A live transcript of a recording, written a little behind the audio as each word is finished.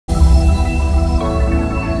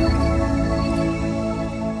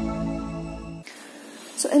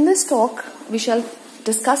So in this talk, we shall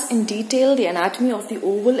discuss in detail the anatomy of the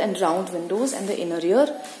oval and round windows and the inner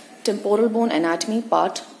ear, temporal bone anatomy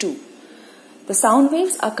part 2. The sound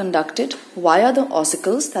waves are conducted via the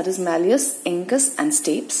ossicles, that is malleus, incus and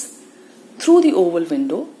stapes, through the oval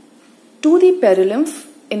window to the perilymph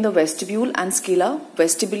in the vestibule and scala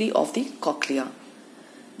vestibuli of the cochlea.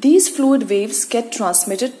 These fluid waves get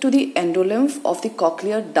transmitted to the endolymph of the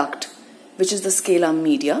cochlear duct, which is the scala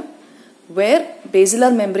media, where basilar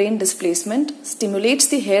membrane displacement stimulates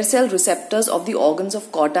the hair cell receptors of the organs of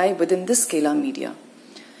Corti within the scala media.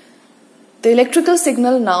 The electrical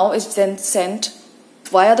signal now is then sent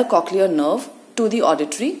via the cochlear nerve to the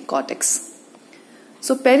auditory cortex.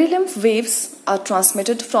 So perilymph waves are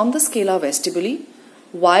transmitted from the scala vestibuli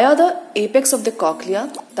via the apex of the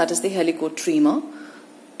cochlea, that is the helicotrema,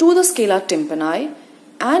 to the scala tympani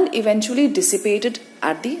and eventually dissipated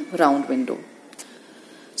at the round window.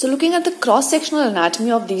 So looking at the cross-sectional anatomy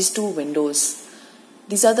of these two windows,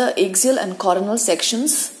 these are the axial and coronal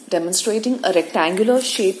sections demonstrating a rectangular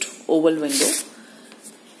shaped oval window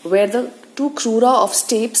where the two crura of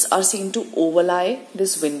stapes are seen to overlie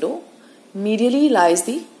this window. Medially lies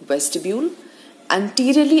the vestibule.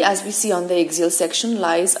 Anteriorly, as we see on the axial section,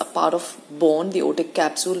 lies a part of bone, the otic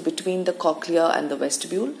capsule, between the cochlea and the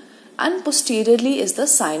vestibule. And posteriorly is the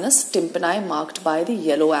sinus tympani marked by the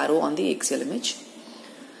yellow arrow on the axial image.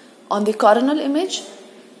 On the coronal image,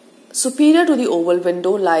 superior to the oval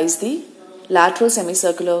window lies the lateral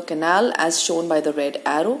semicircular canal as shown by the red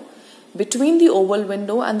arrow. Between the oval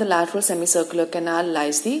window and the lateral semicircular canal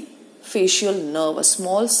lies the facial nerve, a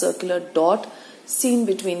small circular dot seen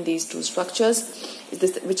between these two structures,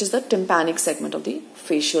 which is the tympanic segment of the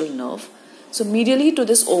facial nerve. So medially to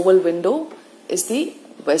this oval window is the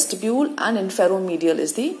vestibule and inferomedial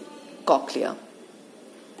is the cochlea.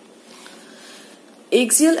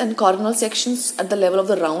 Axial and coronal sections at the level of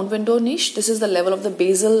the round window niche. This is the level of the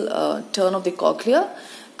basal turn of the cochlea,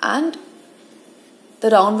 and the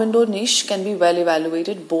round window niche can be well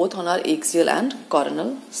evaluated both on our axial and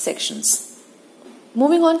coronal sections.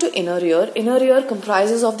 Moving on to inner ear. Inner ear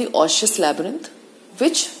comprises of the osseous labyrinth,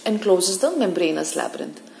 which encloses the membranous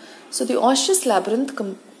labyrinth. So the osseous labyrinth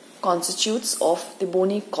constitutes of the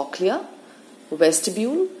bony cochlea,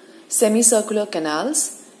 vestibule, semicircular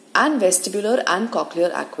canals, and vestibular and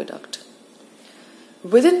cochlear aqueduct.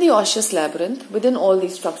 Within the osseous labyrinth, within all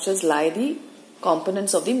these structures lie the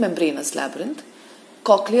components of the membranous labyrinth: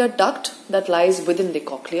 cochlear duct that lies within the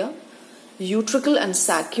cochlea, utricle and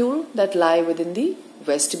saccule that lie within the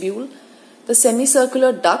vestibule, the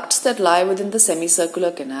semicircular ducts that lie within the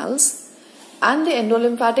semicircular canals, and the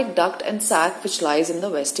endolymphatic duct and sac which lies in the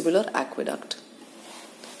vestibular aqueduct.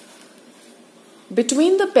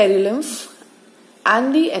 Between the perilymph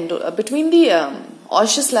and the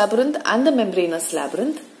osseous labyrinth and the membranous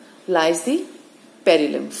labyrinth lies the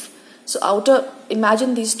perilymph. So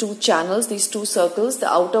imagine these two channels, these two circles. The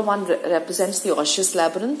outer one represents the osseous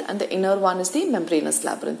labyrinth and the inner one is the membranous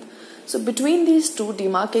labyrinth. So between these two,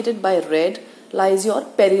 demarcated by red, lies your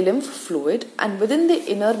perilymph fluid, and within the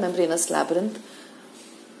inner membranous labyrinth,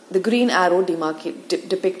 the green arrow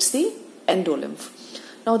depicts the endolymph.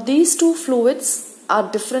 Now these two fluids are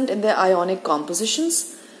different in their ionic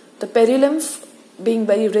compositions. The perilymph being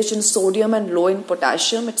very rich in sodium and low in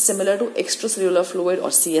potassium, it's similar to extracellular fluid or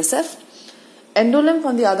CSF. Endolymph,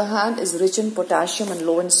 on the other hand, is rich in potassium and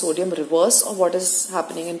low in sodium, reverse of what is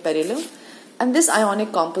happening in perilymph. And this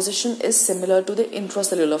ionic composition is similar to the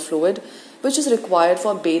intracellular fluid, which is required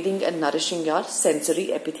for bathing and nourishing your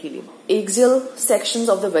sensory epithelium. Axial sections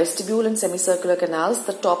of the vestibule and semicircular canals.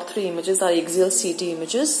 The top three images are axial CT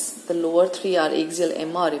images. The lower three are axial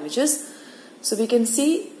MR images. So we can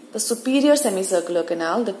see the superior semicircular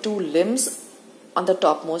canal, the two limbs on the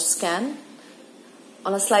topmost scan.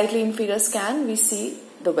 On a slightly inferior scan, we see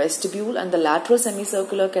the vestibule and the lateral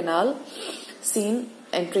semicircular canal seen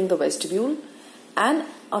entering the vestibule. And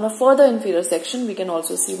on a further inferior section, we can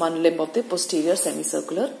also see one limb of the posterior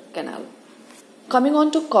semicircular canal. Coming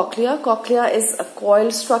on to cochlea. Cochlea is a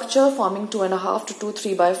coiled structure forming 2.5 to 2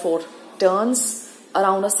 3/4 turns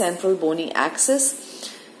around a central bony axis,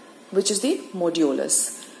 which is the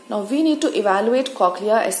modulus. Now we need to evaluate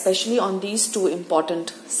cochlea especially on these two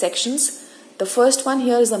important sections. The first one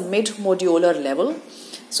here is the mid-modular level.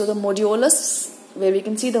 So the modulus, where we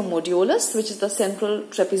can see the modulus, which is the central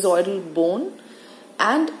trapezoidal bone,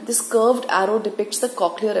 and this curved arrow depicts the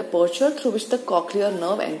cochlear aperture through which the cochlear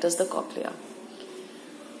nerve enters the cochlea.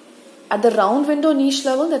 At the round window niche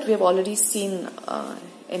level that we have already seen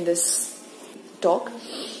in this talk,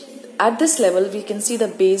 at this level we can see the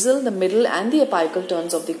basal, the middle and the apical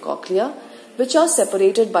turns of the cochlea, which are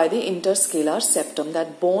separated by the interscalar septum.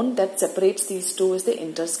 That bone that separates these two is the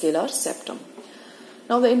interscalar septum.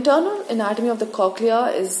 Now the internal anatomy of the cochlea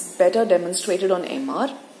is better demonstrated on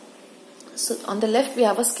MR. So on the left we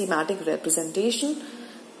have a schematic representation.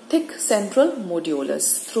 Thick central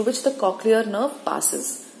modulus through which the cochlear nerve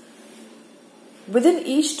passes. Within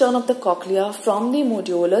each turn of the cochlea from the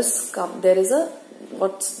modulus there is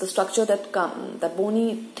what's the structure that the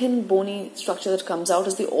thin bony structure that comes out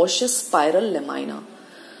is the osseous spiral lamina.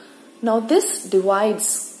 Now this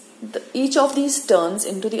divides each of these turns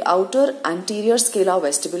into the outer anterior scala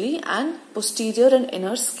vestibuli and posterior and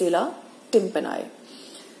inner scala tympani.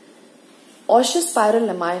 Osseous spiral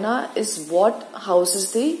lamina is what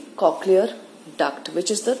houses the cochlear duct,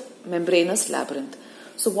 which is the membranous labyrinth.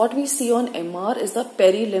 So what we see on MR is the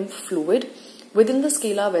perilymph fluid within the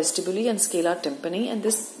scala vestibuli and scala tympani, and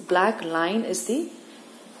this black line is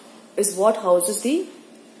what houses the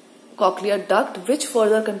cochlear duct, which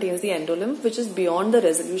further contains the endolymph, which is beyond the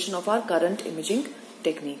resolution of our current imaging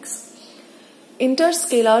techniques.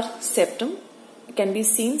 Interscalar septum can be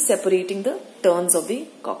seen separating the turns of the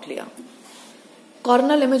cochlea.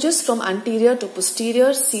 Coronal images from anterior to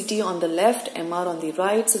posterior, CT on the left, MR on the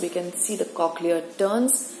right, so we can see the cochlear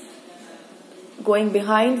turns. Going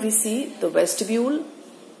behind, we see the vestibule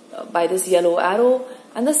by this yellow arrow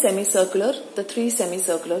and the three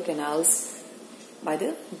semicircular canals by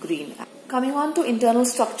the green arrow. Coming on to internal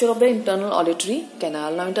structure of the internal auditory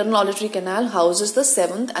canal. Now, internal auditory canal houses the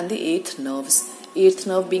 7th and the 8th nerves. 8th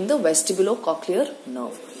nerve being the vestibulo-cochlear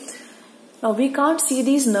nerve. Now, we can't see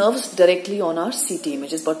these nerves directly on our CT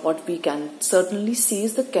images, but what we can certainly see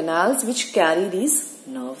is the canals which carry these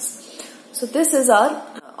nerves. So, this is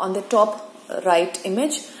on the top right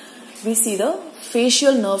image, we see the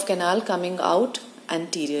facial nerve canal coming out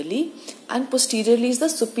anteriorly, and posteriorly is the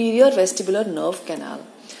superior vestibular nerve canal.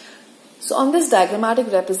 So, on this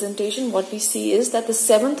diagrammatic representation, what we see is that the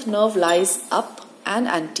 7th nerve lies up and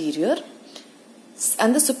anterior,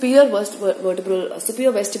 and the superior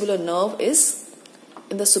vestibular nerve is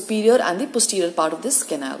in the superior and the posterior part of this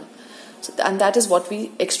canal. So, and that is what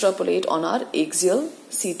we extrapolate on our axial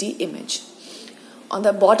CT image. On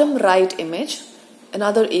the bottom right image,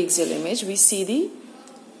 another axial image, we see the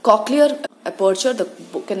cochlear aperture, the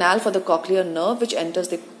canal for the cochlear nerve which enters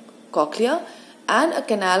the cochlea, and a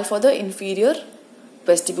canal for the inferior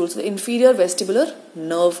vestibule, so the inferior vestibular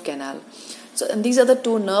nerve canal. So, and these are the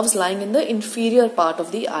two nerves lying in the inferior part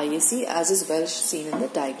of the IAC, as is well seen in the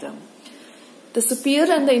diagram. The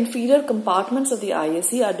superior and the inferior compartments of the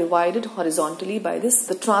IAC are divided horizontally by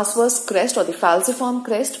the transverse crest or the falciform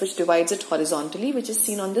crest, which divides it horizontally, which is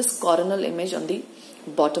seen on this coronal image on the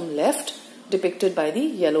bottom left, depicted by the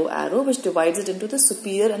yellow arrow, which divides it into the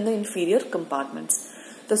superior and the inferior compartments.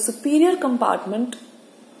 The superior compartment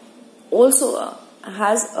also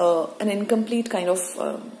has an incomplete kind of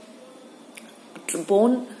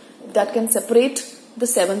bone that can separate the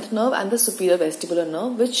 7th nerve and the superior vestibular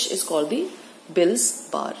nerve, which is called the Bill's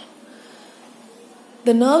bar.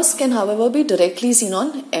 The nerves can, however, be directly seen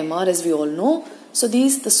on MR, as we all know. So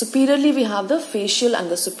superiorly we have the facial and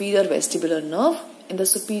the superior vestibular nerve in the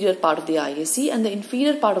superior part of the IAC, and the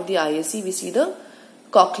inferior part of the IAC we see the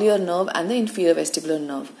cochlear nerve and the inferior vestibular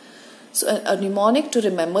nerve. So a mnemonic to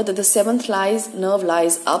remember that the 7th nerve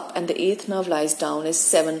lies up and the 8th nerve lies down is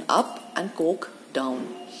 7 up and coch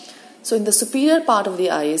down. So in the superior part of the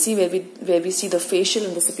IAC, where we see the facial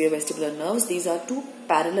and the superior vestibular nerves, these are two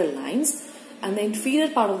parallel lines, and the inferior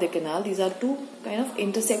part of the canal, these are two kind of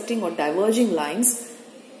intersecting or diverging lines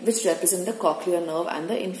which represent the cochlear nerve and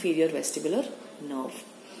the inferior vestibular nerve.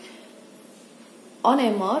 On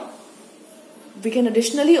MR, we can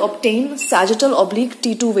additionally obtain sagittal oblique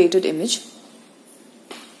T2 weighted image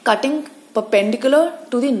cutting perpendicular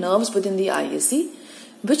to the nerves within the IAC,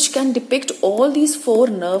 which can depict all these 4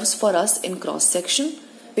 nerves for us in cross section: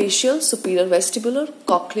 facial, superior vestibular,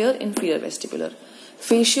 cochlear, inferior vestibular.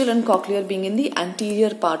 Facial and cochlear being in the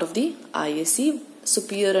anterior part of the IAC,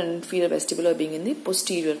 superior and inferior vestibular being in the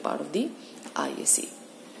posterior part of the IAC.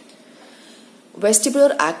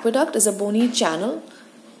 Vestibular aqueduct is a bony channel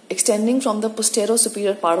extending from the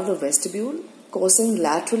posterior-superior part of the vestibule, coursing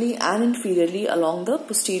laterally and inferiorly along the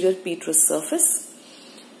posterior petrous surface.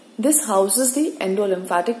 This houses the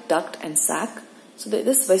endolymphatic duct and sac. So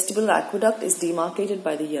this vestibular aqueduct is demarcated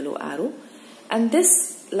by the yellow arrow, and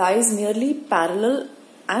this lies nearly parallel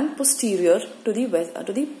and posterior to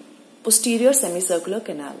the posterior semicircular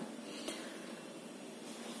canal.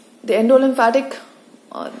 The endolymphatic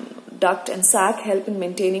duct and sac help in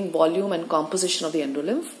maintaining volume and composition of the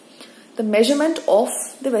endolymph. The measurement of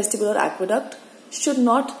the vestibular aqueduct should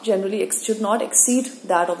not exceed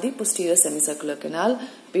that of the posterior semicircular canal,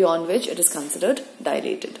 beyond which it is considered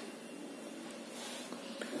dilated.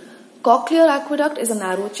 Cochlear aqueduct is a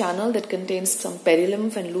narrow channel that contains some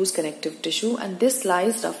perilymph and loose connective tissue, and this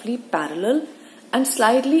lies roughly parallel and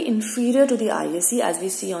slightly inferior to the ISC, as we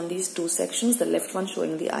see on these two sections, the left one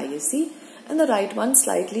showing the ISC and the right one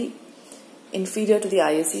slightly inferior to the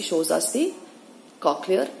ISC shows us the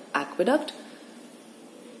cochlear aqueduct.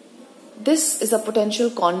 This is a potential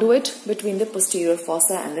conduit between the posterior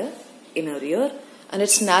fossa and the inner ear, and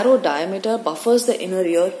its narrow diameter buffers the inner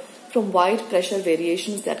ear from wide pressure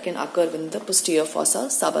variations that can occur within the posterior fossa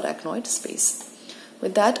subarachnoid space.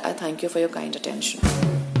 With that, I thank you for your kind attention.